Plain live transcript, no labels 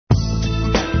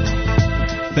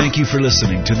Thank you for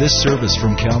listening to this service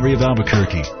from Calvary of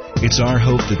Albuquerque. It's our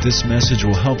hope that this message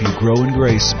will help you grow in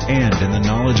grace and in the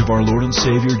knowledge of our Lord and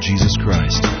Savior, Jesus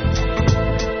Christ.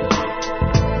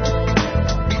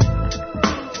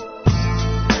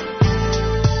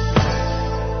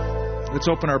 Let's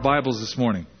open our Bibles this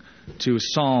morning to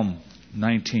Psalm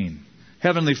 19.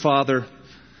 Heavenly Father,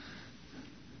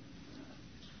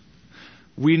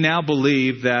 we now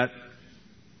believe that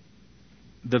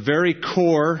the very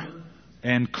core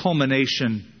and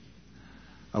culmination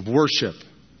of worship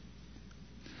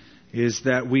is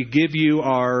that we give you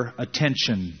our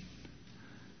attention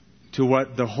to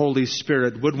what the Holy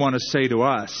Spirit would want to say to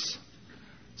us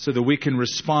so that we can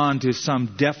respond to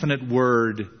some definite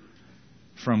word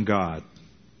from God.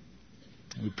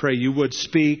 We pray you would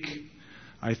speak.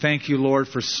 I thank you, Lord,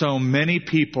 for so many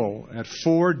people at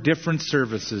 4 different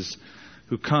services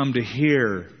who come to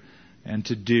hear and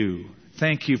to do.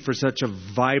 Thank you for such a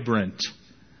vibrant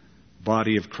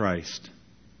body of Christ.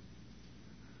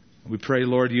 We pray,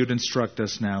 Lord, you'd instruct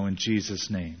us now in Jesus'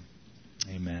 name.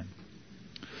 Amen.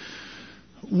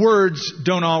 Words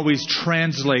don't always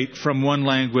translate from one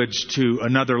language to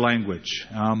another language.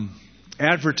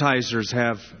 Advertisers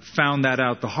have found that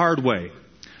out the hard way.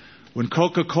 When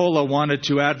Coca-Cola wanted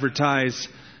to advertise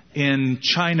in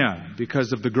China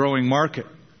because of the growing market,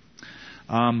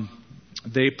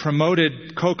 they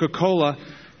promoted Coca-Cola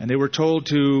and they were told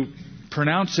to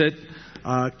pronounce it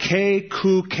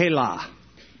Ke-Ku-Ke-La.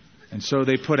 And so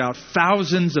they put out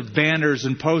thousands of banners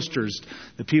and posters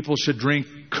that people should drink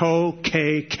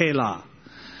Ko-Ke-Ke-La.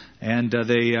 And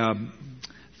they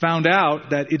found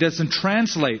out that it doesn't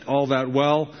translate all that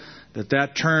well,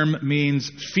 that term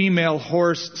means female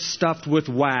horse stuffed with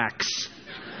wax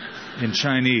in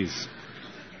Chinese.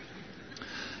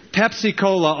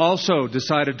 Pepsi-Cola also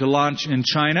decided to launch in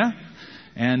China,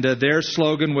 and their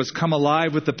slogan was "Come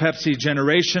alive with the Pepsi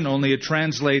generation," only it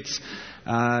translates,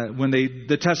 when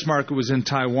the test market was in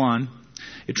Taiwan,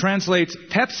 it translates,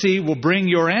 "Pepsi will bring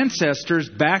your ancestors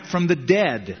back from the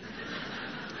dead."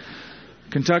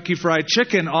 Kentucky Fried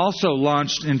Chicken also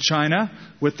launched in China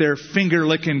with their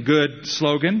finger-licking good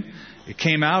slogan. It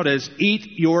came out as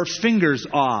 "Eat your fingers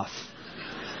off"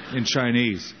 in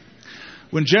Chinese.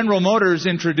 When General Motors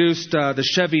introduced the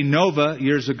Chevy Nova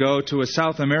years ago to a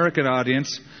South American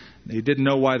audience, they didn't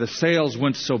know why the sales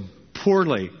went so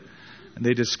poorly. And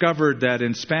they discovered that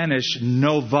in Spanish,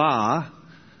 Nova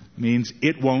means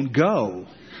 "it won't go."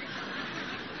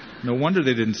 No wonder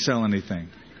they didn't sell anything.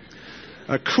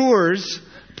 Coors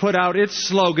put out its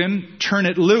slogan, "Turn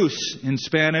it loose." In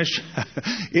Spanish,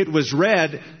 it was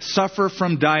read, "Suffer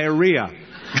from diarrhea."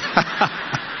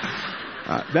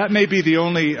 That may be the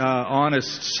only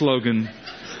honest slogan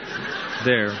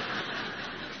there.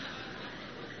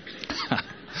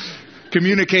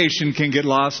 Communication can get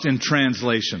lost in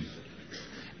translation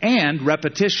and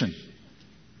repetition.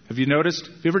 Have you noticed?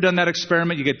 Have you ever done that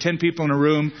experiment? You get 10 people in a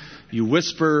room, you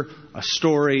whisper a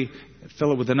story,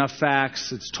 fill it with enough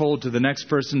facts, it's told to the next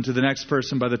person, to the next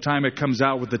person. By the time it comes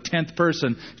out with the 10th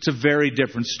person, it's a very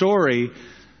different story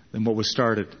than what was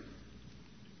started.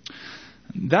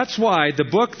 That's why the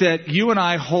book that you and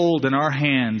I hold in our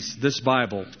hands, this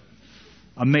Bible,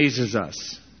 amazes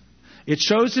us. It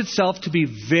shows itself to be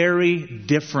very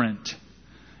different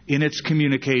in its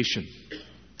communication.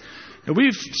 Now,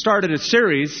 we've started a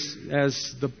series,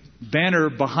 as the banner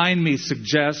behind me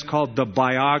suggests, called The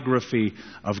Biography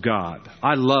of God.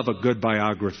 I love a good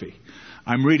biography.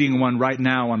 I'm reading one right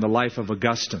now on the life of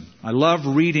Augustine. I love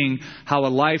reading how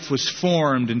a life was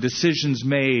formed and decisions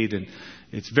made, and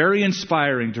it's very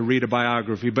inspiring to read a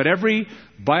biography. But every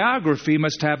biography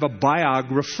must have a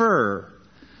biographer.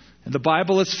 And the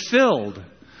Bible is filled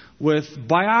with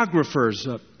biographers,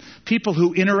 people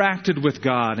who interacted with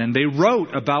God, and they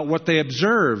wrote about what they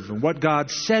observed, and what God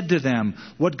said to them,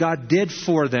 what God did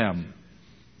for them.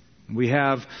 We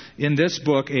have in this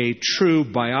book a true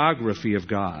biography of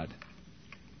God.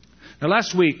 Now,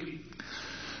 last week,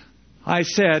 I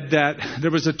said that there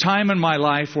was a time in my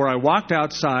life where I walked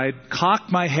outside,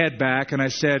 cocked my head back, and I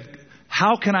said,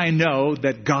 how can I know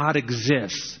that God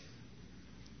exists?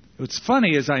 What's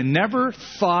funny is I never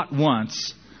thought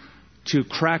once to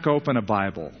crack open a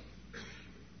Bible.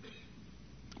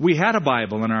 We had a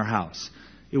Bible in our house.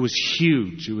 It was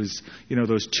huge. It was,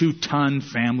 those 2-ton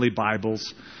family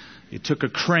Bibles. It took a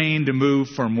crane to move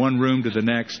from one room to the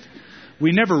next.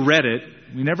 We never read it.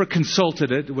 We never consulted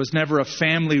it. It was never a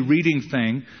family reading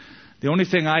thing. The only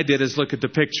thing I did is look at the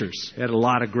pictures. It had a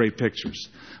lot of great pictures.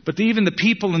 But even the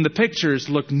people in the pictures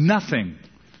looked nothing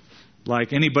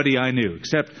like anybody I knew,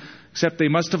 except they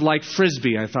must have liked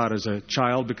Frisbee, I thought, as a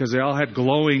child, because they all had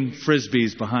glowing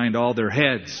Frisbees behind all their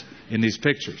heads in these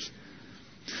pictures.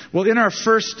 Well, in our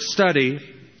first study,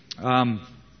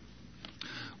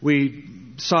 we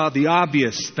saw the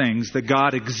obvious things, that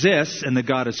God exists and that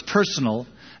God is personal.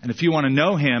 And if you want to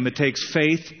know Him, it takes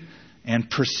faith and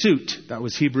pursuit. That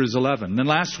was Hebrews 11. Then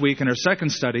last week in our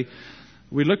second study,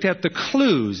 we looked at the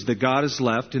clues that God has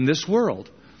left in this world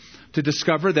to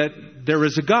discover that there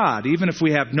is a God. Even if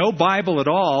we have no Bible at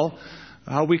all,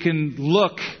 we can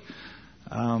look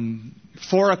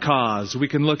for a cause. We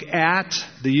can look at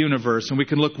the universe, and we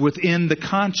can look within the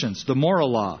conscience, the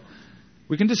moral law.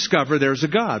 We can discover there's a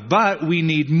God. But we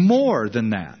need more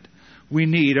than that. We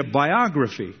need a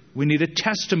biography. We need a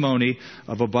testimony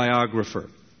of a biographer.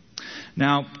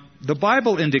 Now, the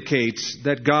Bible indicates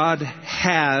that God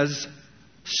has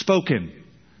spoken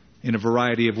in a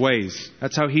variety of ways.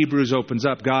 That's how Hebrews opens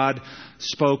up. God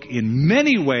spoke in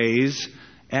many ways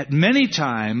at many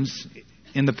times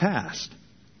in the past.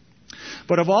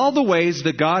 But of all the ways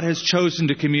that God has chosen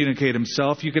to communicate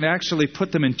Himself, you can actually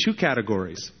put them in two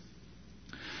categories.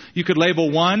 You could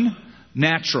label one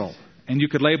natural, and you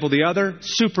could label the other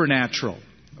supernatural.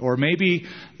 Or maybe,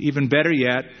 even better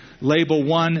yet, label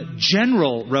one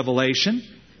general revelation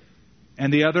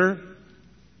and the other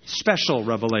special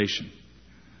revelation.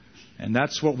 And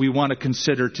that's what we want to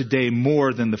consider today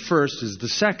more than the first is the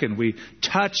second. We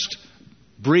touched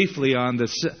briefly on the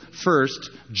first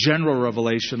general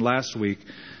revelation last week.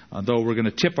 Though we're going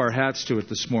to tip our hats to it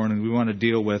this morning, we want to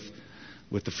deal with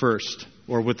the first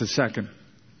or with the second.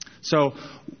 So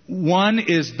one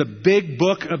is the big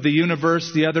book of the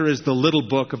universe. The other is the little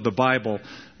book of the Bible.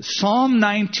 Psalm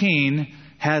 19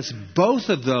 has both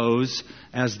of those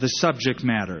as the subject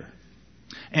matter.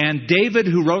 And David,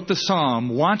 who wrote the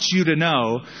psalm, wants you to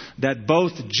know that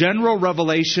both general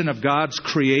revelation of God's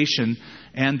creation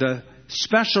and the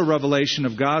special revelation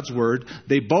of God's Word,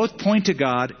 they both point to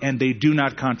God and they do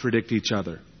not contradict each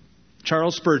other.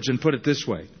 Charles Spurgeon put it this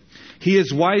way: "He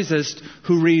is wisest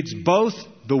who reads both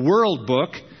the world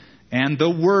book and the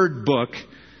Word book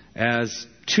as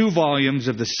two volumes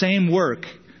of the same work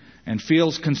and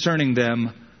feels concerning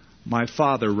them, my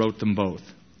Father wrote them both."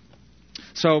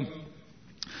 So,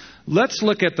 let's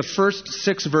look at the first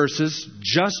 6 verses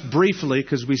just briefly,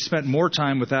 because we spent more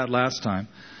time with that last time.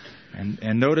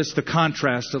 And notice the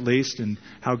contrast, at least, in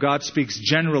how God speaks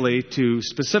generally to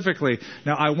specifically.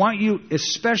 Now, I want you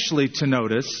especially to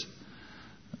notice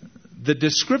the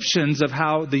descriptions of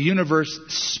how the universe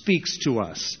speaks to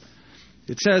us.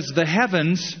 It says, the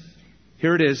heavens,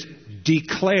 here it is,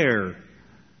 declare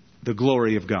the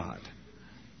glory of God.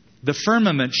 The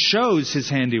firmament shows His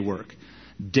handiwork.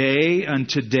 Day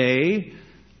unto day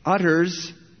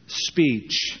utters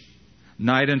speech.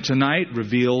 Night unto night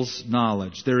reveals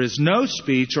knowledge. There is no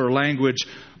speech or language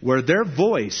where their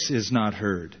voice is not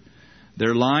heard.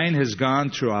 Their line has gone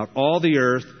throughout all the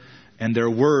earth, and their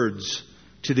words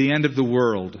to the end of the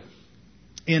world.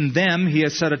 In them He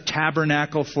has set a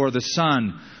tabernacle for the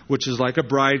sun, which is like a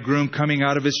bridegroom coming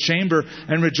out of his chamber,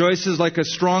 and rejoices like a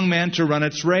strong man to run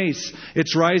its race.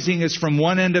 Its rising is from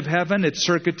one end of heaven, its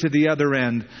circuit to the other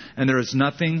end, and there is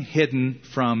nothing hidden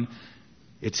from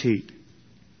its heat.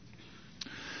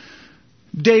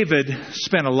 David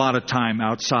spent a lot of time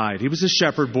outside. He was a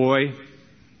shepherd boy.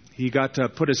 He got to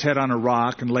put his head on a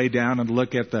rock and lay down and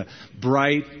look at the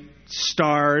bright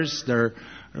stars. There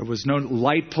was no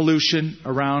light pollution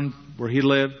around where he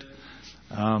lived.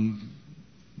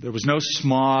 There was no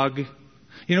smog.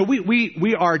 You know,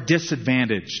 we are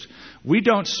disadvantaged. We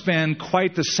don't spend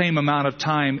quite the same amount of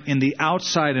time in the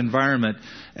outside environment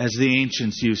as the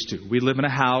ancients used to. We live in a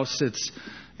house.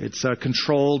 It's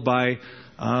controlled by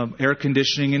air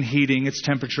conditioning and heating. It's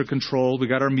temperature controlled. We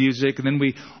got our music, and then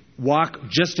we walk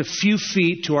just a few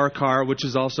feet to our car, which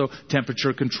is also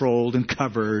temperature controlled and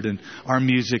covered, and our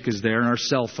music is there and our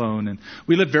cell phone, and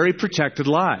we live very protected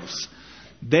lives.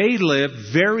 They lived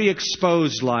very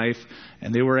exposed life,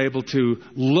 and they were able to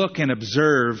look and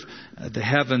observe the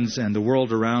heavens and the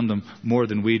world around them more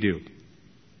than we do.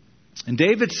 And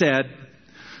David said,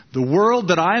 the world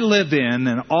that I live in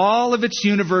and all of its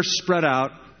universe spread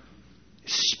out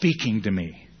is speaking to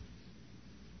me.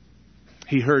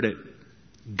 He heard it.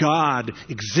 God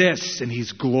exists and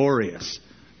He's glorious.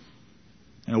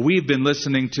 And we've been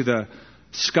listening to the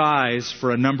skies for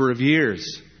a number of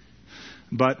years.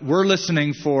 But we're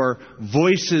listening for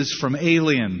voices from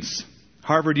aliens.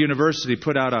 Harvard University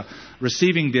put out a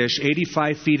receiving dish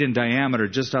 85 feet in diameter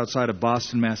just outside of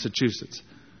Boston, Massachusetts.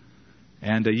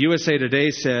 And USA Today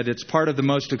said it's part of the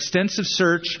most extensive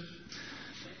search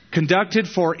conducted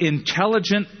for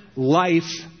intelligent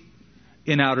life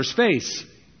in outer space.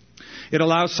 It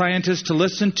allows scientists to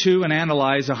listen to and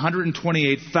analyze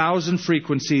 128,000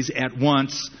 frequencies at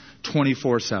once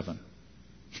 24/7.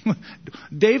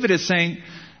 David is saying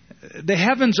the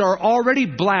heavens are already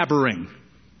blabbering.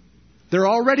 They're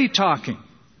already talking.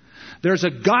 There's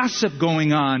a gossip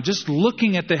going on just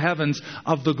looking at the heavens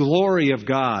of the glory of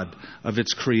God, of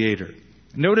its Creator.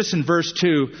 Notice in verse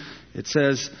 2, it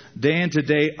says, day unto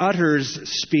day utters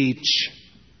speech.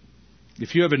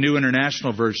 If you have a New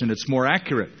International Version, it's more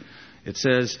accurate. It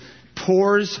says,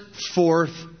 pours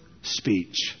forth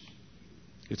speech.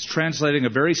 It's translating a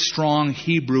very strong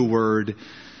Hebrew word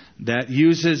that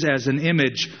uses as an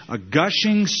image a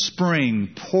gushing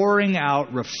spring pouring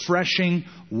out refreshing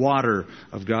water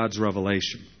of God's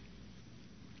revelation.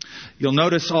 You'll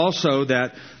notice also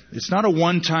that it's not a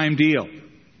one-time deal.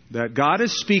 That God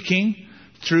is speaking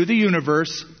through the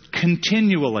universe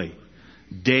continually.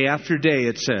 Day after day,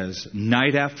 it says.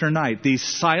 Night after night. These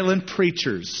silent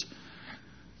preachers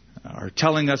are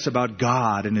telling us about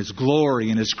God and His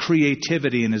glory and His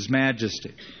creativity and His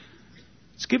majesty.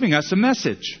 It's giving us a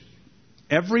message.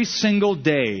 Every single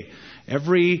day,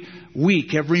 every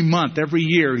week, every month, every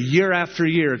year, year after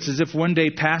year. It's as if one day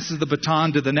passes the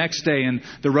baton to the next day and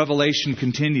the revelation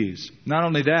continues. Not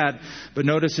only that, but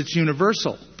notice it's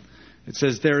universal. It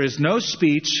says, there is no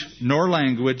speech nor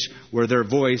language where their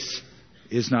voice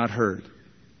is not heard.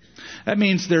 That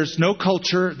means there's no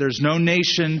culture, there's no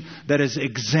nation that is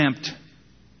exempt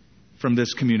from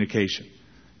this communication.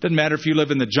 Doesn't matter if you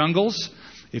live in the jungles,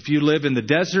 if you live in the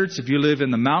deserts, if you live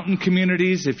in the mountain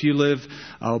communities, if you live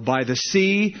by the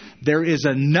sea, there is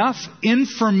enough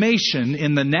information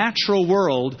in the natural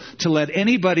world to let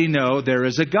anybody know there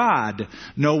is a God.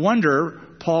 No wonder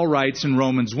Paul writes in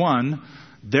Romans 1,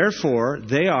 therefore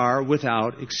they are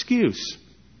without excuse.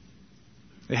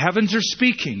 The heavens are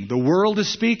speaking, the world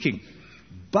is speaking,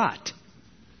 but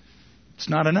it's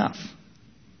not enough.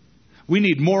 We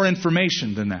need more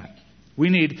information than that. We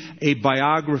need a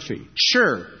biography.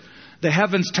 Sure, the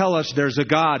heavens tell us there's a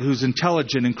God who's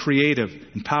intelligent and creative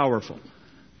and powerful.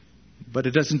 But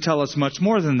it doesn't tell us much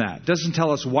more than that. It doesn't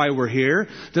tell us why we're here.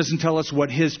 It doesn't tell us what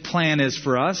His plan is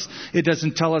for us. It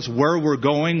doesn't tell us where we're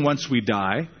going once we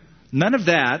die. None of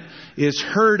that is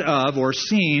heard of or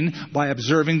seen by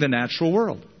observing the natural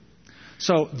world.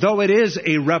 So, though it is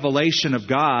a revelation of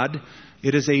God,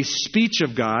 it is a speech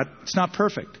of God, it's not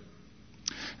perfect.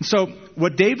 And so,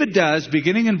 what David does,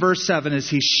 beginning in verse 7, is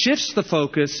he shifts the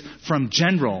focus from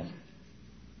general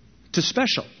to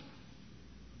special.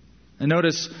 And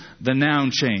notice the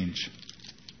noun change.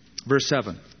 Verse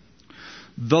 7.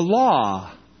 The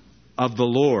law of the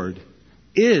Lord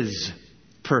is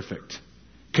perfect,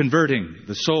 converting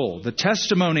the soul. The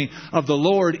testimony of the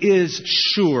Lord is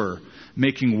sure,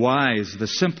 making wise the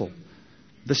simple.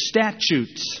 The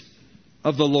statutes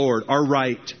of the Lord are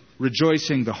right,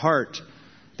 rejoicing the heart.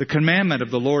 The commandment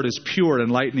of the Lord is pure,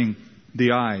 enlightening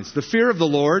the eyes. The fear of the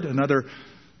Lord, another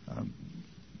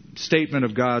statement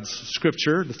of God's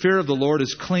Scripture. The fear of the Lord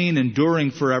is clean,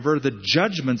 enduring forever. The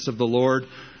judgments of the Lord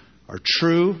are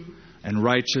true and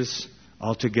righteous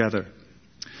altogether.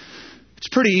 It's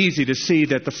pretty easy to see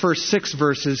that the first 6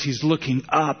 verses, he's looking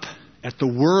up at the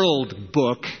world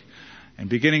book. And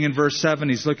beginning in verse 7,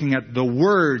 he's looking at the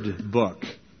Word book.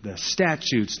 The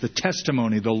statutes, the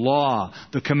testimony, the law,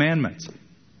 the commandments.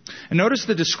 And notice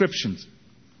the descriptions.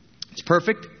 It's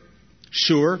perfect,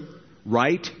 sure,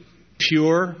 right,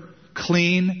 pure,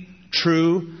 clean,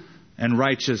 true, and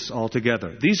righteous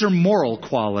altogether. These are moral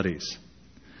qualities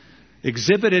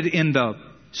exhibited in the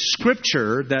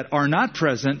Scripture that are not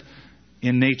present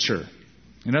in nature.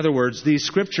 In other words, these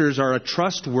Scriptures are a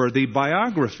trustworthy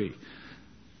biography.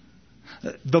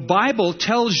 The Bible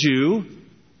tells you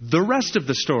the rest of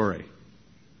the story,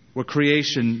 what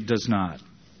creation does not.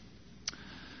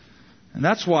 And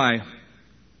that's why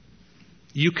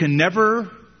you can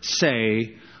never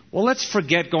say, well, let's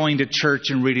forget going to church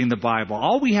and reading the Bible.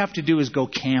 All we have to do is go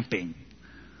camping.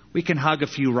 We can hug a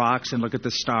few rocks and look at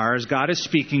the stars. God is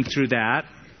speaking through that.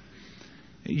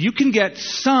 You can get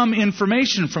some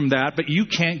information from that, but you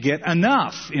can't get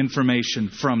enough information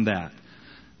from that.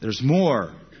 There's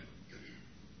more.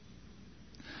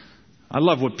 I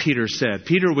love what Peter said.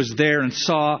 Peter was there and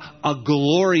saw a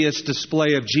glorious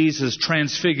display of Jesus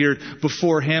transfigured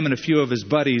before him and a few of his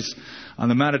buddies on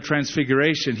the Mount of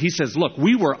Transfiguration. He says, look,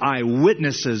 we were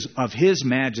eyewitnesses of His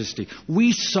majesty.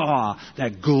 We saw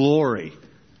that glory.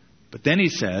 But then he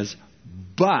says,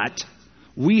 but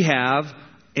we have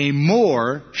a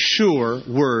more sure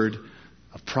word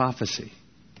of prophecy.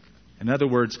 In other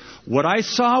words, what I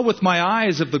saw with my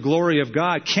eyes of the glory of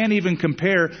God can't even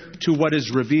compare to what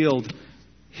is revealed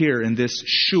here in this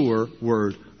sure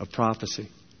word of prophecy.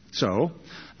 So,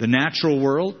 the natural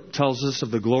world tells us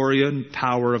of the glory and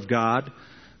power of God.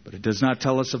 But it does not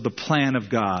tell us of the plan of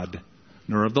God,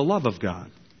 nor of the love of God.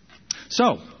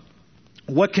 So,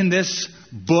 what can this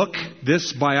book,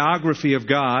 this biography of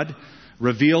God,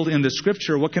 revealed in the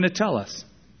Scripture, what can it tell us?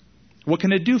 What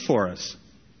can it do for us?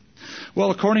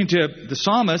 Well, according to the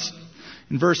psalmist,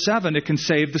 in verse 7, it can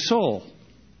save the soul.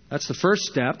 That's the first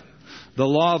step. The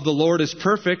law of the Lord is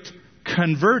perfect,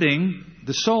 converting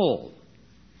the soul.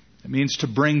 It means to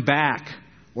bring back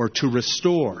or to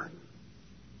restore.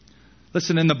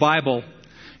 Listen, in the Bible,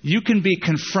 you can be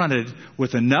confronted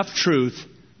with enough truth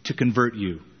to convert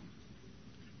you.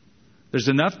 There's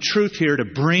enough truth here to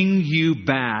bring you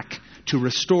back, to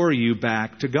restore you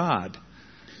back to God.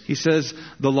 He says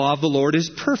the law of the Lord is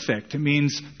perfect. It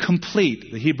means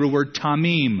complete. The Hebrew word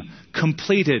tamim,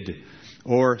 completed,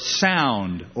 or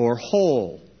sound, or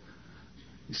whole.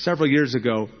 Several years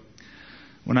ago,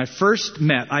 when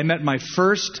I met my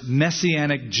first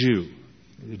Messianic Jew.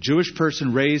 A Jewish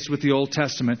person raised with the Old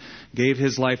Testament, gave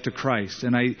his life to Christ.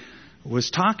 And I was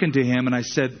talking to him and I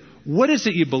said, "What is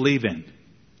it you believe in?"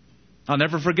 I'll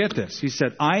never forget this. He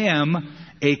said, "I am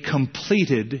a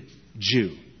completed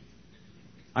Jew."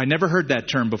 I never heard that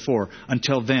term before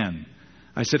until then.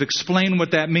 I said, "Explain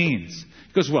what that means."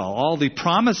 He goes, "Well, all the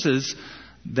promises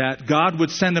that God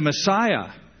would send a Messiah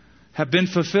have been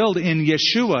fulfilled in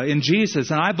Yeshua, in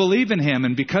Jesus, and I believe in Him,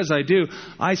 and because I do,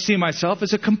 I see myself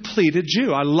as a completed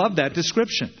Jew." I love that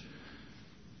description.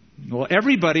 Well,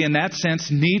 everybody in that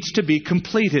sense needs to be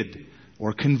completed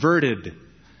or converted,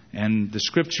 and the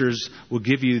Scriptures will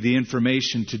give you the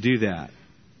information to do that.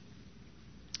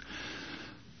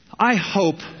 I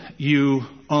hope you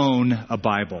own a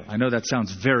Bible. I know that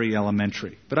sounds very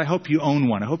elementary, but I hope you own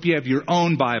one. I hope you have your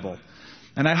own Bible.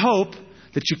 And I hope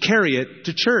that you carry it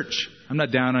to church. I'm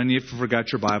not down on you if you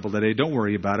forgot your Bible today. Don't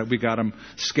worry about it. We got them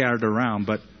scattered around.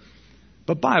 But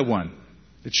buy one.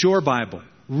 It's your Bible.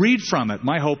 Read from it.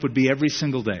 My hope would be every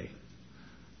single day.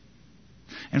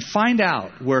 And find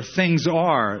out where things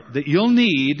are that you'll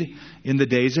need in the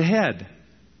days ahead.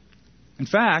 In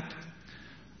fact,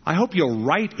 I hope you'll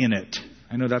write in it.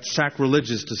 I know that's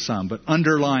sacrilegious to some, but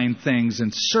underline things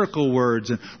and circle words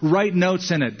and write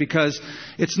notes in it, because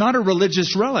it's not a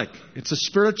religious relic. It's a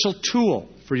spiritual tool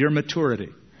for your maturity.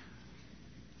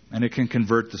 And it can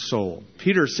convert the soul.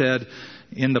 Peter said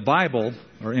in the Bible,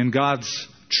 or in God's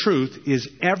truth, is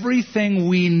everything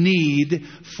we need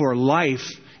for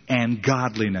life and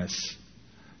godliness.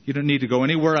 You don't need to go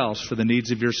anywhere else for the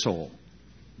needs of your soul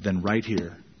than right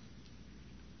here.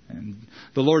 And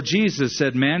the Lord Jesus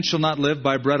said, "Man shall not live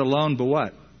by bread alone, but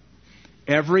what?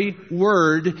 Every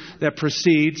word that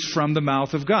proceeds from the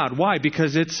mouth of God." Why?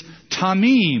 Because it's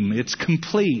tamim. It's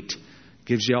complete.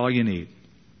 Gives you all you need.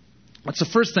 That's the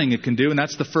first thing it can do, and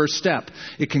that's the first step.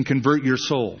 It can convert your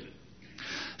soul.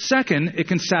 Second, it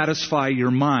can satisfy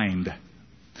your mind.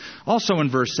 Also in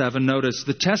verse 7, notice,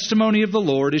 the testimony of the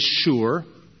Lord is sure,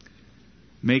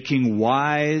 making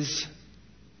wise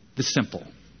the simple.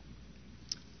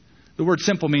 The word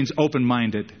simple means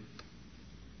open-minded.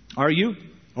 Are you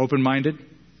open-minded?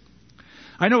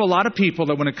 I know a lot of people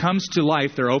that when it comes to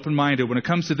life, they're open-minded. When it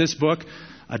comes to this book,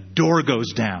 a door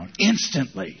goes down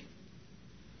instantly.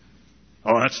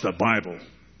 "Oh, that's the Bible.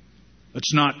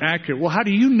 It's not accurate." Well, how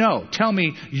do you know? Tell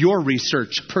me your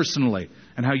research personally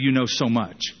and how you know so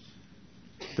much.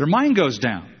 Their mind goes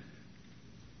down.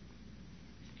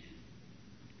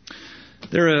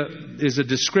 There is a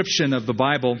description of the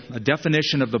Bible, a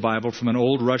definition of the Bible from an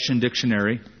old Russian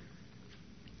dictionary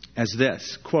as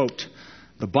this, quote,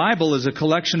 "The Bible is a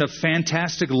collection of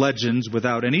fantastic legends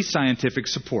without any scientific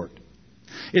support.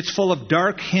 It's full of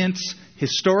dark hints,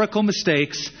 historical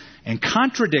mistakes, and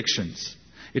contradictions.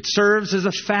 It serves as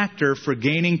a factor for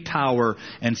gaining power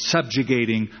and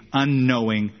subjugating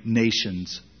unknowing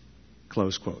nations."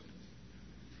 Close quote.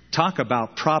 Talk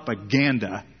about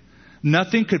propaganda.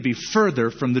 Nothing could be further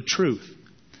from the truth.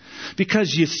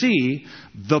 Because you see,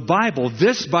 the Bible,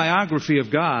 this biography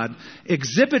of God,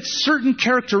 exhibits certain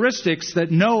characteristics that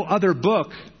no other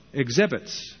book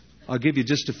exhibits. I'll give you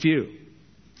just a few.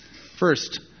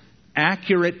 First,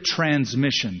 accurate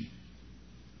transmission.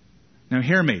 Now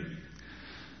hear me.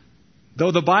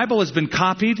 Though the Bible has been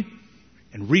copied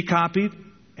and recopied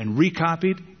and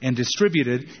recopied and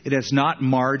distributed, it has not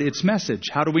marred its message.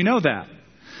 How do we know that?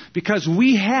 Because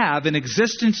we have in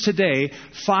existence today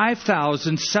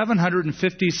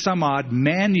 5,750 some odd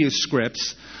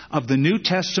manuscripts of the New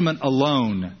Testament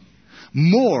alone.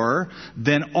 More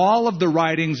than all of the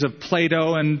writings of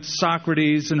Plato and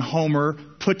Socrates and Homer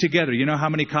put together. You know how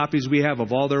many copies we have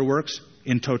of all their works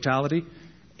in totality?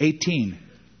 18.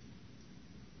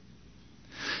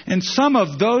 And some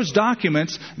of those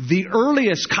documents, the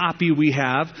earliest copy we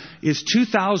have is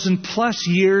 2,000 plus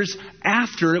years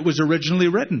after it was originally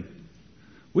written.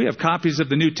 We have copies of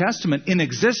the New Testament in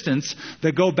existence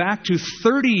that go back to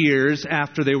 30 years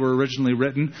after they were originally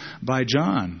written by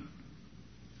John.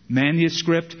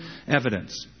 Manuscript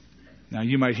evidence. Now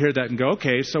you might hear that and go,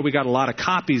 okay, so we got a lot of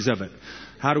copies of it.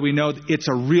 How do we know it's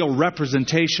a real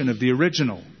representation of the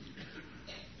original?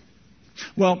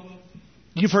 Well,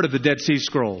 you've heard of the Dead Sea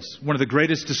Scrolls, one of the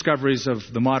greatest discoveries of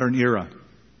the modern era.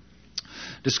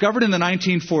 Discovered in the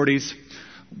 1940s,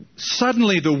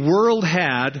 suddenly the world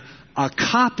had a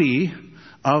copy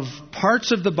of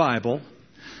parts of the Bible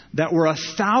that were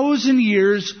 1,000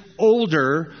 years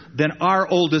older than our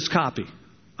oldest copy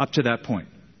up to that point.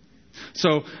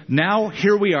 So now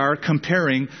here we are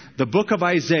comparing the book of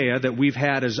Isaiah that we've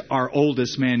had as our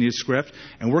oldest manuscript,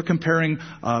 and we're comparing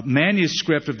a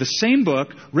manuscript of the same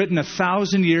book written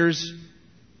 1,000 years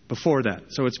before that.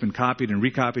 So it's been copied and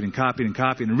recopied and copied and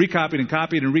copied and recopied and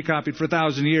copied and recopied for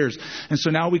 1,000 years. And so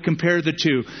now we compare the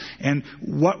two. And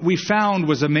what we found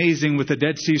was amazing with the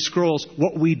Dead Sea Scrolls.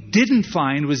 What we didn't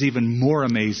find was even more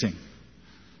amazing.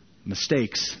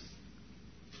 Mistakes.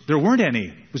 There weren't any.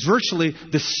 It was virtually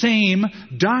the same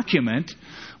document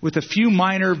with a few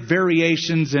minor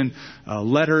variations in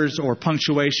letters or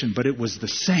punctuation, but it was the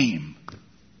same.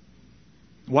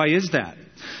 Why is that?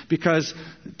 Because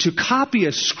to copy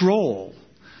a scroll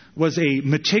was a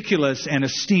meticulous and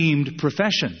esteemed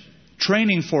profession.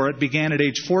 Training for it began at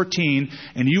age 14,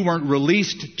 and you weren't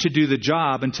released to do the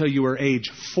job until you were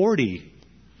age 40.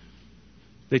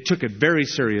 They took it very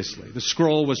seriously. The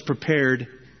scroll was prepared.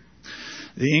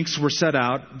 The inks were set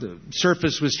out. The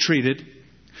surface was treated.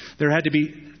 There had to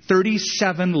be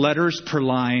 37 letters per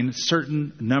line,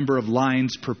 certain number of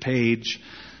lines per page.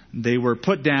 They were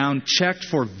put down, checked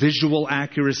for visual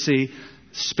accuracy,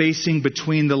 spacing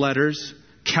between the letters,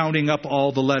 counting up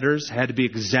all the letters, had to be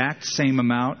exact same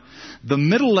amount. The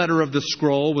middle letter of the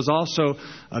scroll was also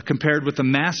compared with the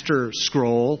master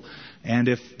scroll. And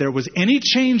if there was any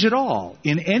change at all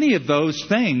in any of those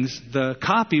things, the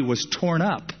copy was torn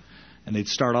up. And they'd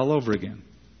start all over again.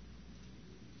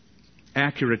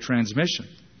 Accurate transmission.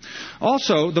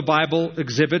 Also, the Bible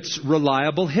exhibits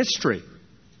reliable history.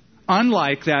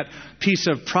 Unlike that piece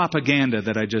of propaganda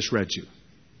that I just read you.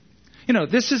 You know,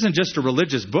 this isn't just a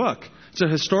religious book. It's a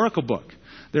historical book.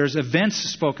 There's events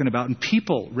spoken about and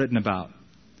people written about.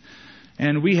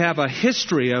 And we have a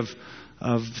history of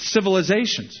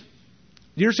civilizations.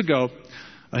 Years ago,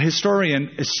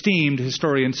 esteemed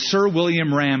historian Sir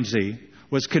William Ramsay,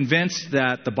 was convinced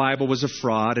that the Bible was a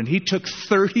fraud, and he took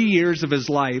 30 years of his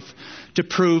life to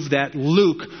prove that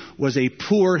Luke was a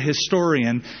poor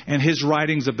historian and his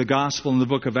writings of the Gospel and the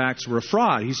book of Acts were a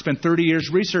fraud. He spent 30 years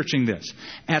researching this.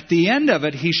 At the end of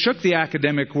it, he shook the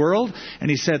academic world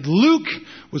and he said Luke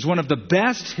was one of the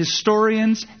best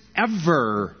historians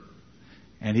ever.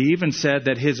 And he even said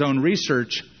that his own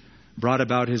research brought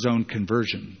about his own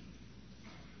conversion.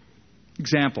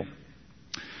 Example.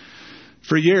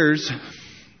 For years,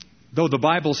 though the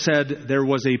Bible said there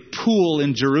was a pool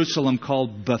in Jerusalem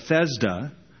called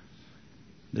Bethesda,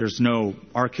 there's no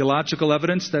archaeological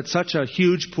evidence that such a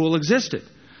huge pool existed.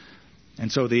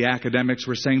 And so the academics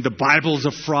were saying the Bible's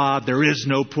a fraud, there is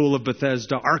no pool of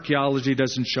Bethesda, archaeology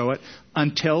doesn't show it,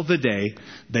 until the day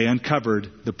they uncovered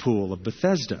the pool of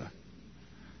Bethesda.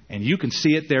 And you can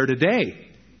see it there today,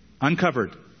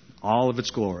 uncovered, all of its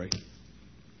glory.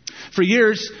 For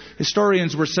years,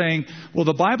 historians were saying, well,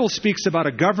 the Bible speaks about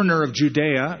a governor of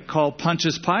Judea called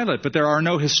Pontius Pilate, but there are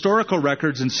no historical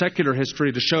records in secular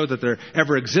history to show that there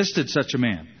ever existed such a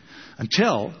man.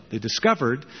 Until they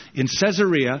discovered in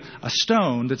Caesarea a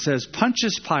stone that says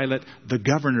Pontius Pilate, the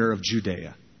governor of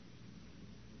Judea.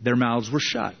 Their mouths were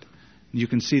shut. You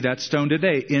can see that stone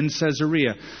today in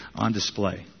Caesarea on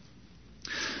display.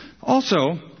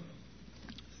 Also,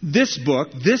 this book,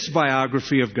 this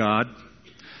biography of God,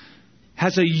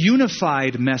 has a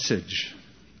unified message.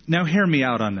 Now hear me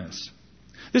out on this.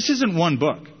 This isn't one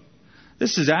book.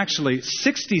 This is actually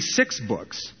 66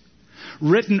 books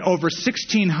written over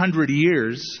 1,600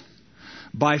 years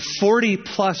by 40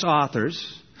 plus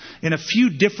authors in a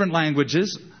few different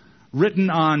languages,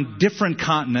 written on different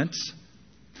continents,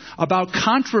 about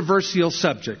controversial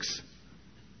subjects.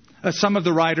 Some of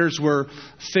the writers were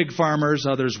fig farmers,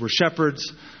 others were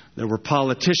shepherds. There were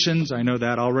politicians. I know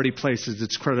that already places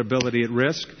its credibility at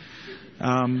risk.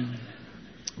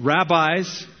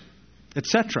 Rabbis,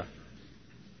 etc.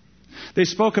 They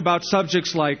spoke about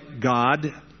subjects like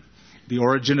God, the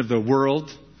origin of the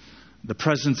world, the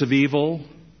presence of evil,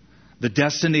 the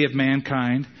destiny of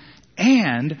mankind,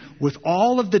 And with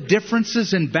all of the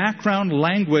differences in background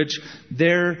language,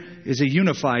 there is a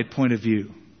unified point of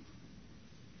view.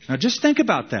 Now just think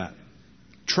about that.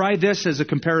 Try this as a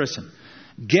comparison.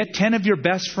 Get 10 of your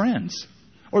best friends.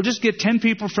 Or just get 10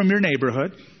 people from your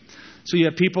neighborhood. So you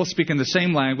have people speaking the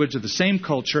same language, of the same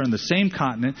culture, and the same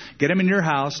continent. Get them in your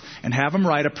house and have them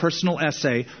write a personal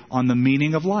essay on the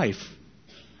meaning of life.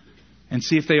 And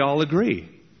see if they all agree.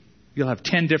 You'll have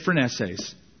 10 different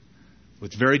essays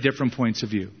with very different points of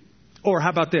view. Or how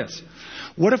about this?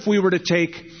 What if we were to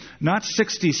take not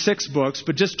 66 books,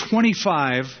 but just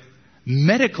 25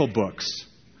 medical books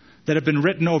that have been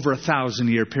written over a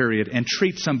 1,000-year period and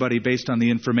treat somebody based on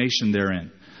the information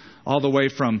therein? All the way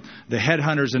from the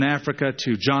headhunters in Africa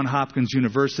to Johns Hopkins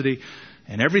University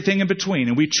and everything in between.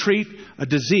 And we treat a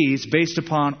disease based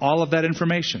upon all of that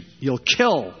information. You'll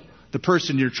kill the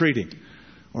person you're treating.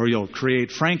 Or you'll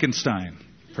create Frankenstein,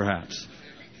 perhaps.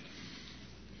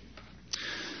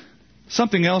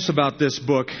 Something else about this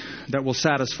book that will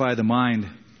satisfy the mind,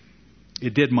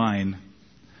 it did mine,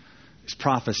 is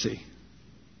prophecy.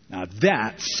 Now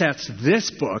that sets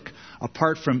this book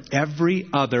apart from every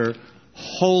other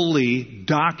holy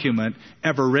document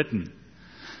ever written.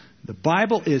 The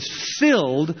Bible is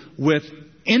filled with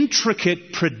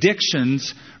intricate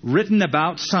predictions written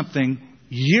about something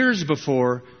years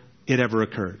before it ever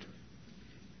occurred.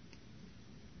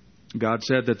 God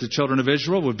said that the children of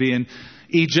Israel would be in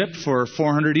Egypt for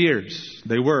 400 years.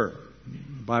 They were.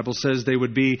 The Bible says they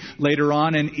would be later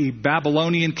on in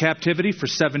Babylonian captivity for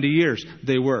 70 years.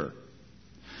 They were.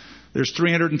 There's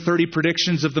 330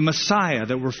 predictions of the Messiah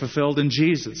that were fulfilled in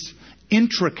Jesus.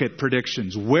 Intricate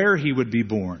predictions, where He would be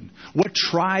born, what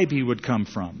tribe He would come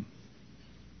from.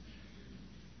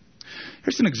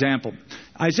 Here's an example.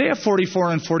 Isaiah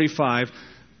 44 and 45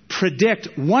 predict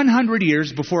 100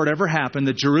 years before it ever happened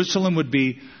that Jerusalem would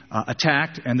be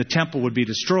attacked and the temple would be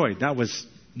destroyed.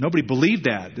 Nobody believed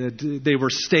that. They were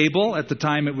stable at the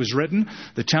time it was written.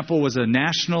 The temple was a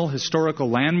national historical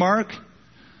landmark.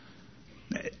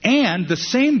 And the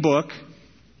same book,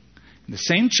 in the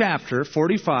same chapter,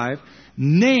 45,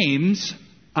 names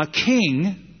a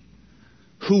king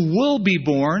who will be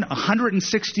born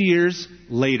 160 years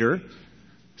later.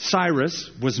 Cyrus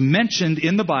was mentioned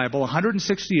in the Bible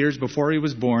 160 years before he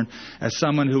was born as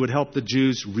someone who would help the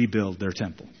Jews rebuild their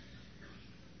temple.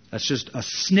 That's just a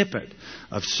snippet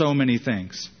of so many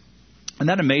things. And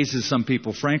that amazes some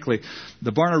people, frankly.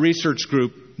 The Barna Research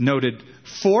Group noted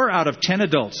 4 out of 10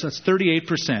 adults, that's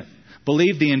 38%,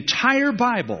 believe the entire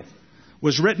Bible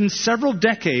was written several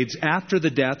decades after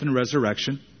the death and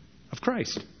resurrection of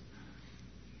Christ.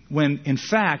 When, in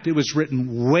fact, it was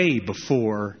written way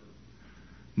before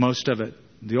most of it.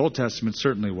 The Old Testament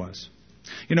certainly was.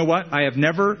 You know what? I have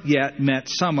never yet met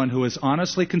someone who has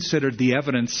honestly considered the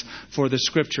evidence for the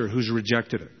Scripture who's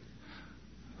rejected it,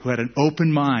 who had an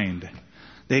open mind.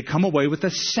 They come away with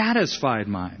a satisfied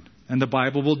mind. And the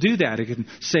Bible will do that. It can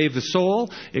save the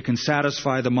soul. It can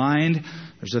satisfy the mind.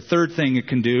 There's a third thing it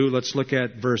can do. Let's look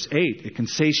at verse 8. It can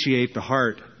satiate the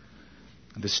heart.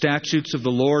 The statutes of the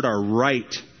Lord are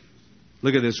right.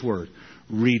 Look at this word.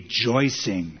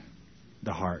 Rejoicing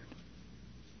the heart.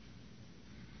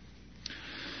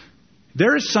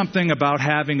 There is something about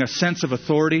having a sense of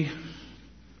authority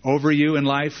over you in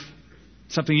life.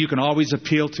 Something you can always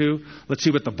appeal to. Let's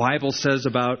see what the Bible says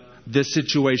about this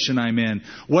situation I'm in.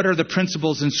 What are the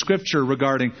principles in Scripture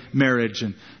regarding marriage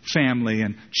and family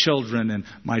and children and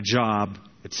my job,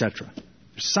 etc.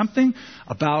 There's something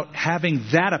about having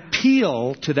that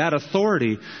appeal to that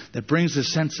authority that brings a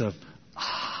sense of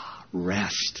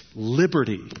rest,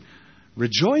 liberty,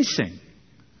 rejoicing.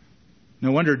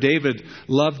 No wonder David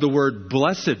loved the word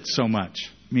blessed so much.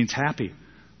 It means happy.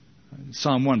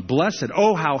 Psalm 1, blessed,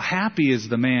 oh how happy is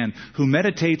the man who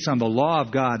meditates on the law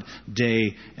of God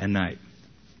day and night.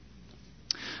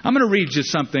 I'm going to read you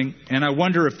something, and I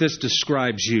wonder if this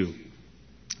describes you.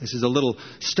 This is a little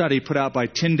study put out by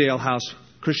Tyndale House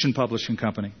Christian Publishing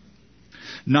Company.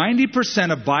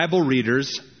 90% of Bible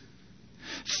readers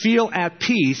feel at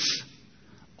peace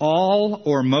all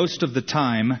or most of the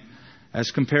time,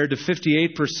 as compared to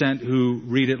 58% who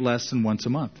read it less than once a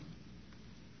month.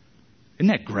 Isn't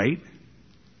that great?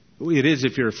 It is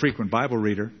if you're a frequent Bible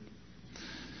reader.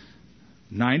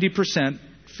 90%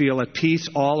 feel at peace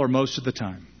all or most of the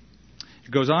time.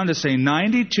 It goes on to say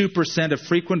 92% of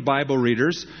frequent Bible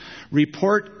readers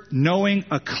report knowing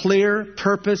a clear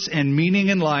purpose and meaning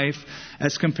in life,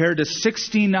 as compared to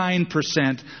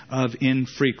 69% of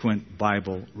infrequent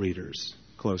Bible readers.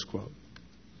 Close quote.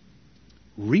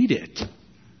 Read it.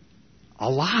 A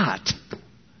lot.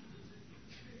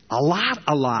 A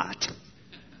lot.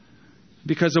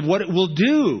 because of what it will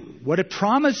do, what it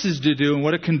promises to do, and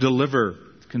what it can deliver.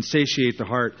 It can satiate the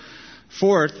heart.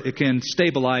 Fourth, it can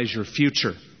stabilize your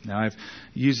future. Now, I've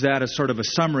used that as sort of a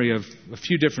summary of a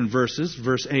few different verses.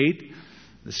 Verse 8,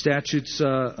 the statutes,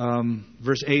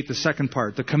 verse 8, the second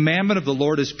part. The commandment of the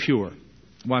Lord is pure.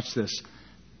 Watch this.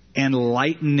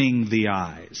 Enlightening the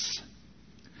eyes.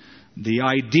 The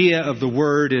idea of the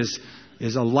word is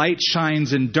a light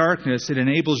shines in darkness. It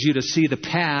enables you to see the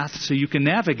path so you can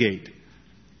navigate.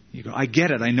 You go, I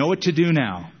get it. I know what to do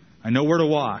now. I know where to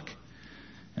walk.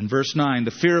 And verse 9,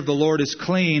 the fear of the Lord is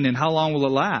clean, and how long will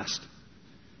it last?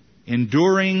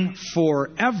 Enduring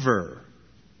forever.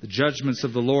 The judgments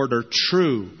of the Lord are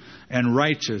true and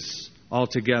righteous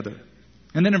altogether.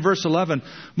 And then in verse 11,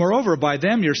 moreover, by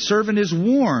them your servant is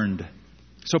warned.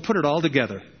 So put it all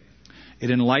together. It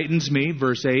enlightens me,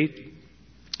 verse 8.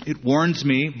 It warns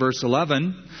me, verse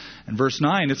 11. And verse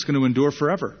 9, it's going to endure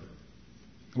forever.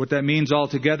 What that means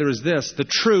altogether is this. The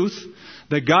truth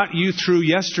that got you through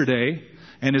yesterday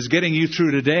and is getting you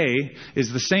through today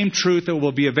is the same truth that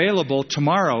will be available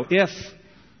tomorrow if,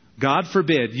 God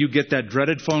forbid, you get that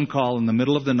dreaded phone call in the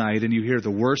middle of the night and you hear the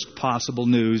worst possible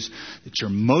news that you're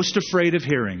most afraid of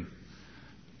hearing.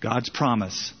 God's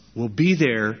promise will be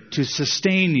there to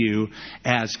sustain you,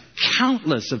 as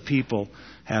countless of people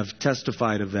have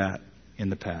testified of that in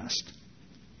the past.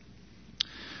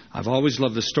 I've always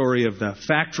loved the story of the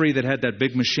factory that had that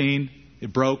big machine.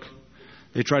 It broke.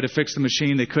 They tried to fix the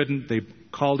machine. They couldn't. They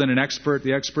called in an expert.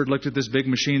 The expert looked at this big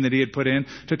machine that he had put in,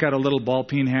 took out a little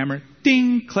ball-peen hammer,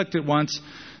 ding, clicked it once.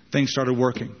 Things started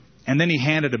working. And then he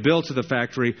handed a bill to the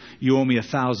factory. You owe me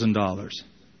 $1,000.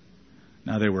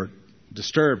 Now they were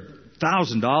disturbed.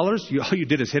 $1,000? All you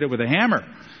did is hit it with a hammer.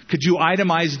 Could you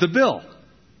itemize the bill?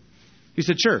 He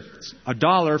said, sure. It's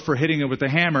 $1 for hitting it with a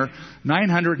hammer,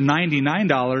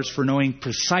 $999 for knowing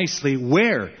precisely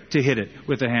where to hit it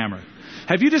with a hammer.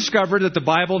 Have you discovered that the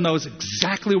Bible knows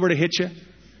exactly where to hit you?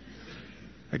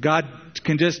 That God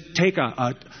can just take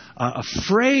a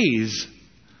phrase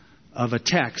of a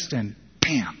text and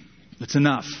bam, it's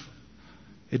enough.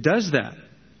 It does that.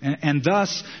 And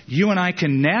thus, you and I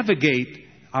can navigate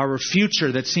our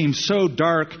future that seems so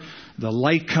dark. The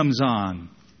light comes on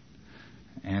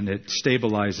and it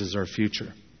stabilizes our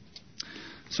future.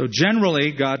 So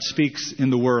generally, God speaks in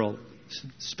the world.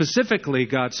 Specifically,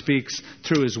 God speaks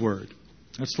through His Word.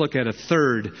 Let's look at a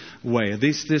third way.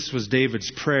 This was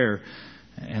David's prayer,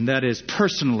 and that is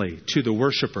personally to the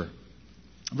worshiper.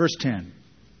 Verse 10.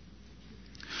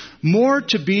 More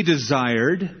to be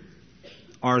desired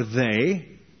are they.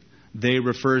 They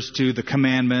refers to the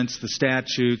commandments, the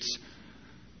statutes.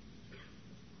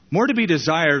 More to be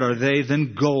desired are they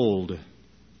than gold,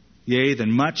 yea,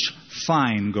 than much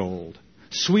fine gold.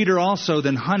 Sweeter also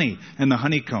than honey and the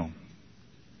honeycomb.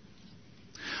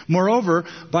 Moreover,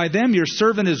 by them your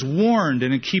servant is warned,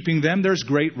 and in keeping them there's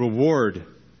great reward.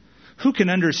 Who can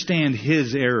understand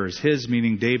his errors? His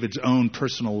meaning David's own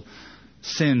personal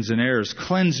sins and errors.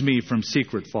 Cleanse me from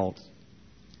secret faults.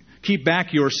 Keep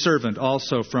back your servant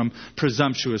also from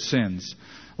presumptuous sins.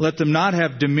 Let them not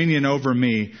have dominion over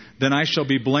me. Then I shall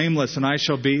be blameless, and I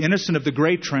shall be innocent of the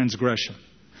great transgression.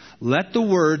 Let the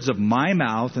words of my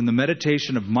mouth and the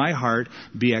meditation of my heart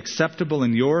be acceptable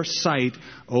in your sight,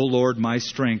 O Lord, my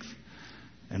strength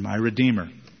and my Redeemer.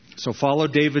 So follow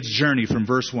David's journey from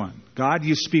verse 1. God,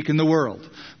 you speak in the world.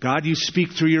 God, you speak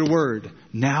through your word.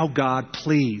 Now, God,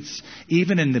 please,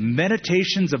 even in the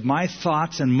meditations of my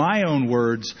thoughts and my own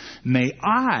words, may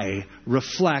I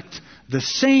reflect the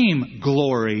same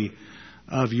glory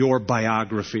of your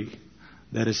biography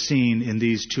that is seen in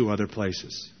these two other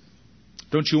places.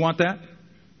 Don't you want that?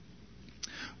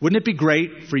 Wouldn't it be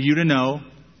great for you to know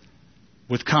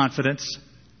with confidence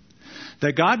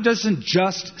that God doesn't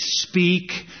just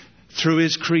speak through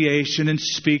His creation and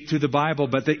speak through the Bible,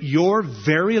 but that your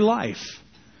very life,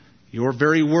 your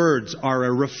very words are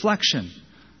a reflection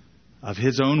of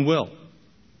His own will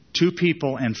to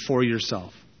people and for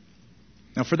yourself?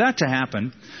 Now, for that to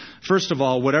happen, first of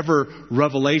all, whatever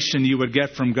revelation you would get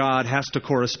from God has to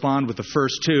correspond with the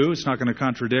first two. It's not going to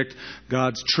contradict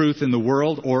God's truth in the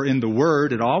world or in the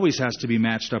Word. It always has to be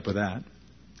matched up with that.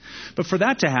 But for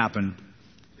that to happen,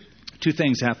 two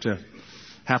things have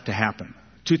to happen.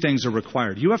 Two things are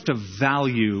required. You have to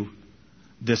value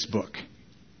this book.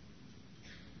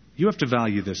 You have to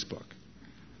value this book.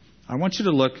 I want you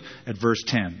to look at verse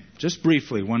 10, just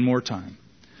briefly, one more time.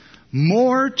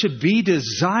 More to be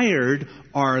desired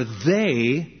are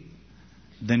they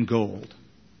than gold.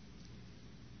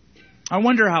 I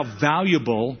wonder how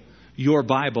valuable your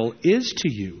Bible is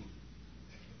to you.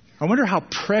 I wonder how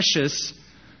precious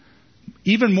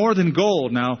Even more than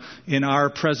gold. Now, in our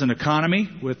present economy,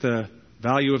 with the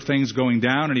value of things going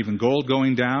down and even gold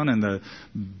going down and the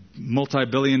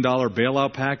multi-billion-dollar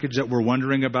bailout package that we're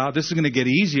wondering about, this is going to get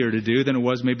easier to do than it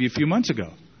was maybe a few months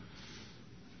ago.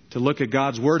 To look at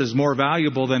God's Word is more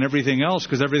valuable than everything else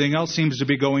because everything else seems to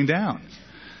be going down.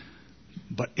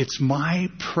 But it's my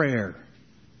prayer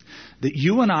that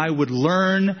you and I would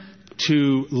learn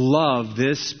to love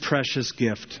this precious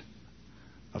gift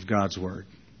of God's Word.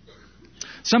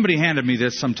 Somebody handed me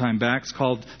this some time back. It's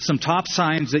called Some Top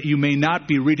Signs That You May Not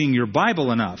Be Reading Your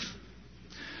Bible Enough.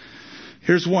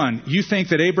 Here's one. You think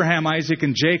that Abraham, Isaac,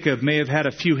 and Jacob may have had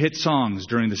a few hit songs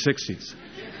during the 60s.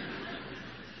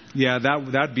 Yeah,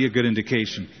 that'd be a good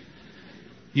indication.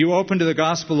 You open to the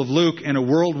Gospel of Luke and a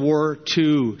World War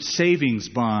II savings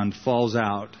bond falls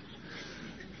out.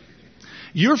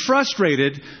 You're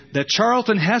frustrated that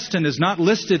Charlton Heston is not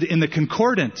listed in the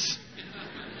concordance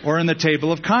or in the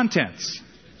table of contents.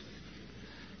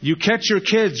 You catch your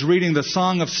kids reading the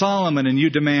Song of Solomon and you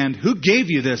demand, who gave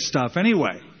you this stuff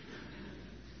anyway?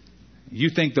 You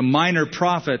think the minor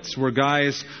prophets were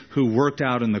guys who worked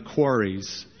out in the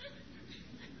quarries.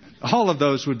 All of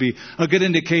those would be a good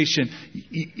indication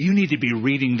you need to be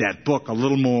reading that book a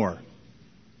little more.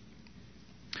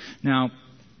 Now,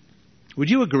 would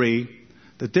you agree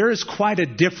that there is quite a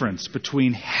difference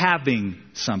between having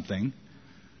something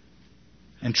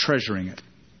and treasuring it?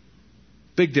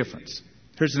 Big difference.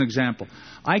 Here's an example.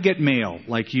 I get mail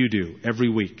like you do every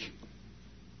week.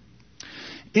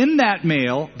 In that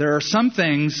mail, there are some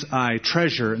things I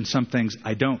treasure and some things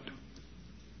I don't.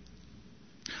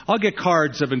 I'll get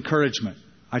cards of encouragement.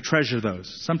 I treasure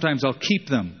those. Sometimes I'll keep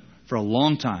them for a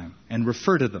long time and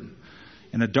refer to them.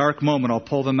 In a dark moment, I'll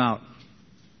pull them out.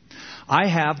 I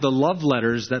have the love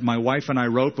letters that my wife and I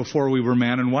wrote before we were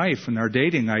man and wife in our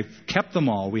dating. I've kept them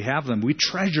all. We have them. We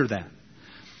treasure that.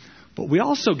 But we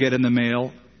also get in the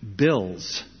mail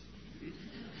bills.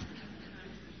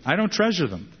 I don't treasure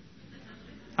them.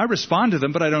 I respond to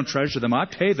them, but I don't treasure them. I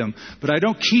pay them, but I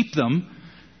don't keep them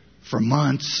for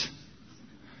months.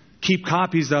 Keep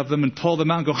copies of them and pull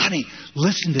them out and go, honey,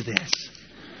 listen to this.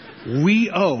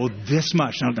 We owe this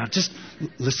much. Now just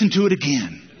listen to it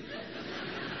again.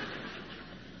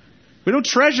 We don't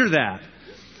treasure that.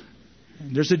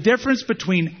 There's a difference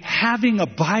between having a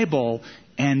Bible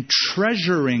and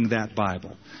treasuring that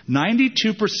Bible.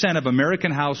 92% of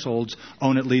American households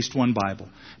own at least one Bible.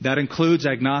 That includes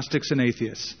agnostics and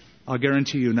atheists. I'll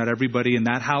guarantee you not everybody in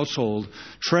that household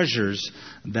treasures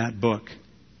that book.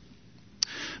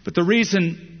 But the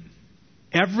reason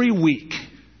every week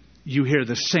you hear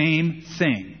the same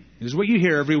thing is what you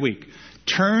hear every week.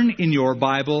 Turn in your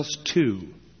Bibles to,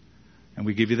 and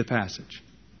we give you the passage.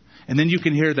 And then you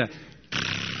can hear the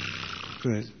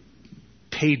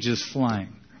pages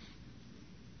flying.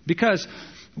 Because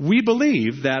we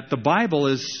believe that the Bible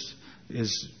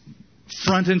is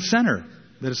front and center.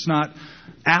 That it's not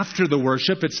after the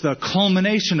worship, it's the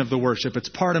culmination of the worship. It's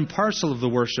part and parcel of the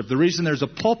worship. The reason there's a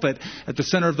pulpit at the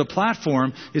center of the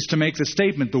platform is to make the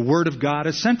statement, the Word of God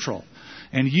is central.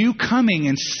 And you coming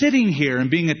and sitting here and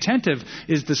being attentive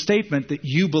is the statement that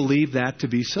you believe that to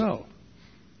be so.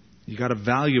 You got to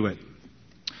value it.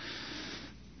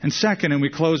 And second, and we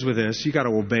close with this, you got to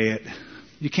obey it.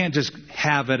 You can't just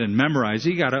have it and memorize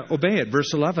it. You got to obey it.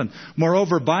 Verse 11.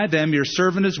 Moreover, by them your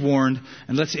servant is warned,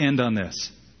 and let's end on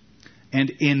this. And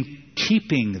in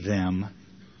keeping them,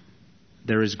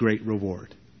 there is great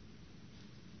reward.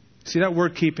 See that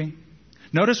word keeping?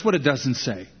 Notice what it doesn't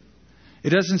say. It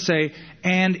doesn't say,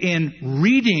 and in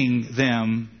reading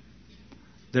them,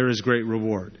 there is great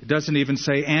reward. It doesn't even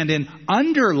say, and in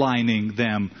underlining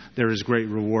them, there is great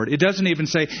reward. It doesn't even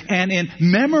say, and in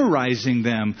memorizing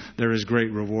them, there is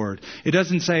great reward. It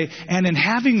doesn't say, and in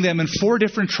having them in 4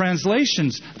 different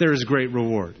translations, there is great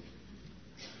reward.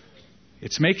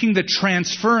 It's making the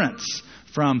transference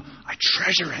from, I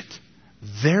treasure it,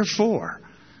 therefore,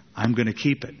 I'm going to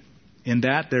keep it. In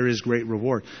that, there is great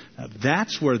reward. Now,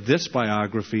 that's where this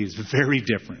biography is very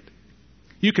different.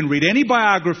 You can read any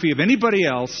biography of anybody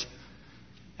else,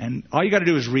 and all you got to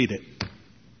do is read it.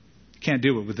 You can't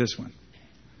do it with this one.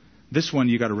 This one,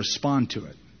 you got to respond to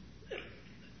it.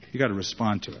 You got to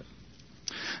respond to it.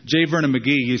 J. Vernon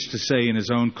McGee used to say in his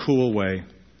own cool way,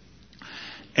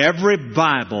 every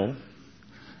Bible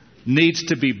needs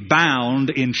to be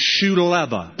bound in shoe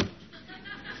leather,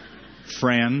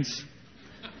 friends.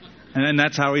 And then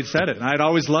that's how he said it. And I'd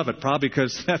always love it, probably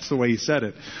because that's the way he said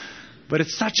it. But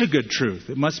it's such a good truth.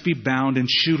 It must be bound in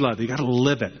shoe leather. You got to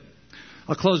live it.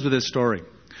 I'll close with this story.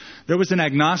 There was an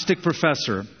agnostic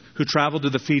professor who traveled to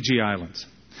the Fiji Islands.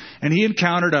 And he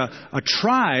encountered a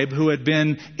tribe who had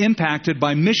been impacted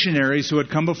by missionaries who had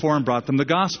come before and brought them the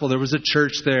gospel. There was a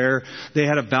church there. They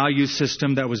had a value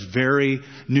system that was very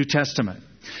New Testament.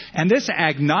 And this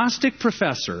agnostic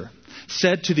professor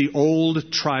said to the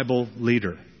old tribal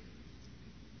leader,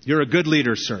 "You're a good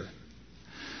leader, sir.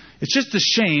 It's just a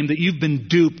shame that you've been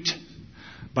duped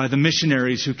by the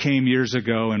missionaries who came years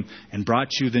ago and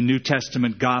brought you the New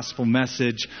Testament gospel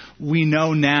message. We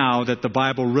know now that the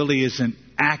Bible really isn't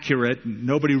accurate.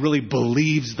 Nobody really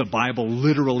believes the Bible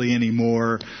literally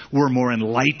anymore. We're more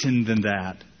enlightened than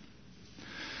that."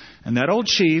 And that old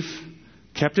chief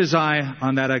kept his eye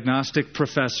on that agnostic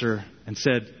professor and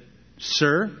said,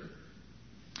 "Sir,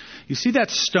 you see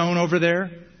that stone over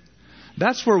there?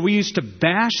 That's where we used to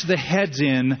bash the heads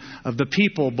in of the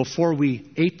people before we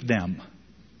ate them."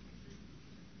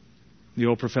 The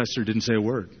old professor didn't say a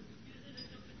word.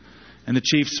 And the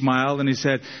chief smiled and he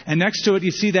said, "And next to it,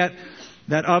 you see that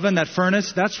oven, that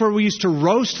furnace? That's where we used to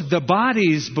roast the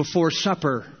bodies before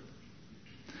supper."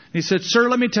 And he said, "Sir,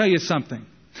 let me tell you something.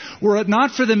 Were it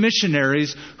not for the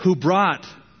missionaries who brought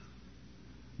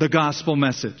the gospel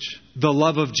message, the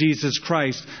love of Jesus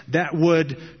Christ, that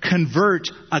would convert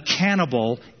a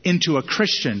cannibal into a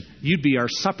Christian, you'd be our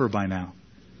supper by now."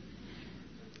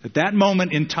 At that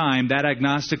moment in time, that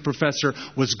agnostic professor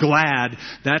was glad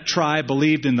that tribe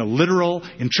believed in the literal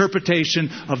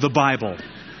interpretation of the Bible.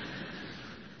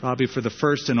 Probably for the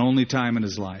first and only time in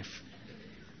his life.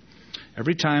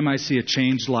 Every time I see a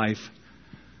changed life,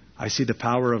 I see the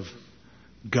power of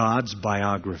God's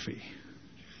biography.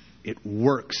 It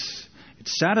works. It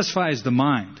satisfies the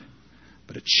mind,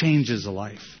 but it changes a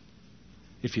life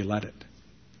if you let it.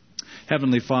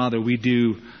 Heavenly Father, we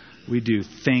do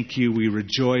thank you. We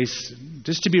rejoice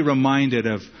just to be reminded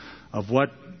of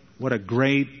what a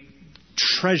great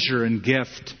treasure and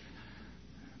gift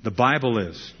the Bible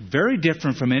is. Very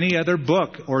different from any other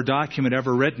book or document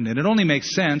ever written. And it only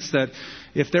makes sense that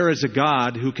if there is a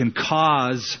God who can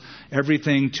cause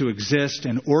everything to exist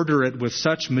and order it with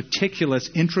such meticulous,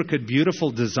 intricate,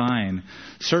 beautiful design,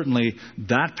 certainly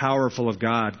that powerful of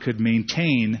God could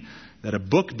maintain that a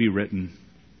book be written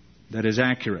that is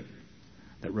accurate,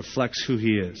 that reflects who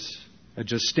He is. It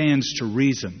just stands to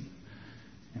reason.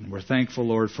 And we're thankful,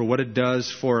 Lord, for what it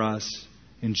does for us.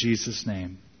 In Jesus'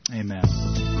 name, amen.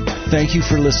 Thank you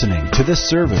for listening to this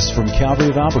service from Calvary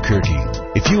of Albuquerque.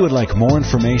 If you would like more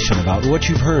information about what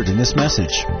you've heard in this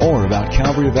message or about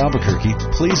Calvary of Albuquerque,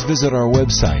 please visit our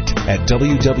website at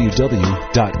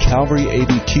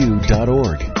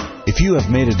www.calvaryabq.org. If you have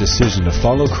made a decision to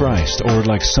follow Christ or would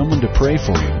like someone to pray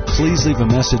for you, please leave a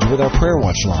message with our Prayer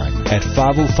Watch line at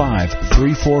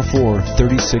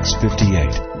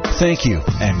 505-344-3658. Thank you,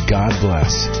 and God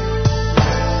bless.